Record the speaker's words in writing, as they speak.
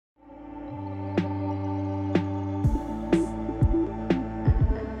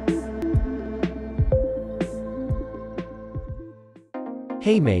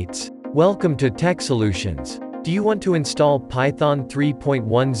Hey mates, welcome to Tech Solutions. Do you want to install Python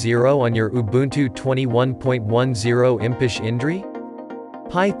 3.10 on your Ubuntu 21.10 Impish Indri?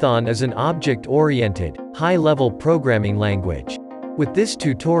 Python is an object-oriented, high-level programming language. With this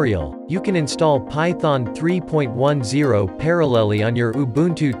tutorial, you can install Python 3.10 parallelly on your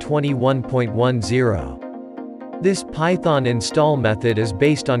Ubuntu 21.10. This Python install method is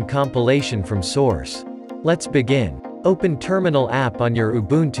based on compilation from source. Let's begin. Open Terminal app on your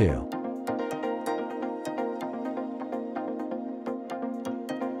Ubuntu.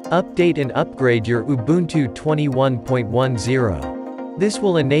 Update and upgrade your Ubuntu 21.10. This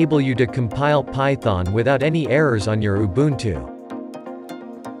will enable you to compile Python without any errors on your Ubuntu.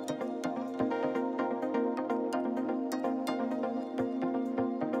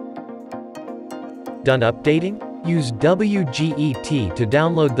 Done updating? Use wget to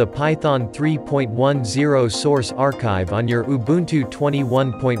download the Python 3.10 source archive on your Ubuntu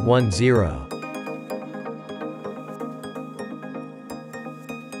 21.10.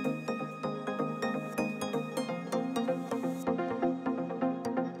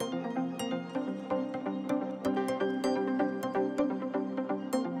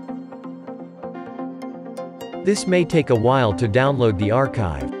 This may take a while to download the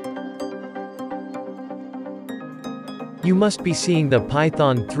archive. You must be seeing the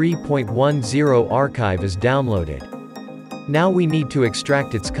Python 3.10 archive is downloaded. Now we need to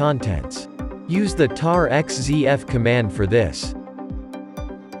extract its contents. Use the tar xzf command for this.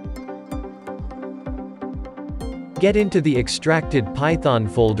 Get into the extracted Python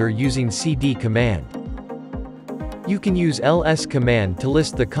folder using cd command. You can use ls command to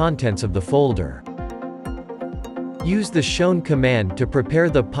list the contents of the folder. Use the shown command to prepare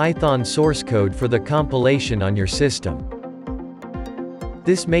the Python source code for the compilation on your system.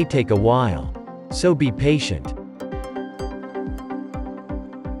 This may take a while, so be patient.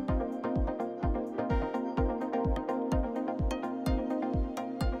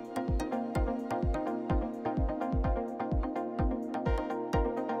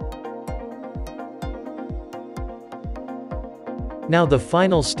 Now the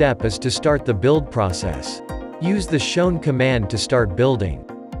final step is to start the build process. Use the shown command to start building.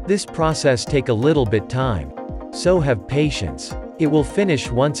 This process take a little bit time, so have patience. It will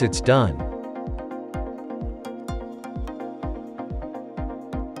finish once it's done.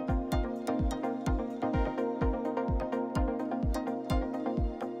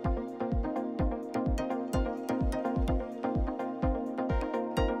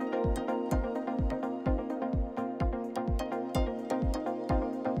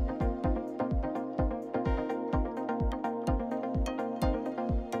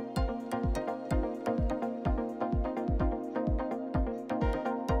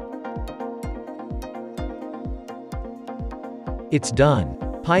 It's done.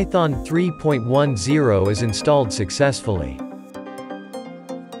 Python 3.10 is installed successfully.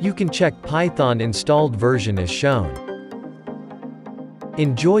 You can check Python installed version as shown.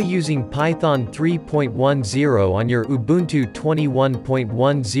 Enjoy using Python 3.10 on your Ubuntu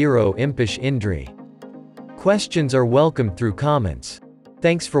 21.10 Impish Indri. Questions are welcome through comments.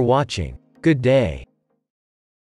 Thanks for watching. Good day.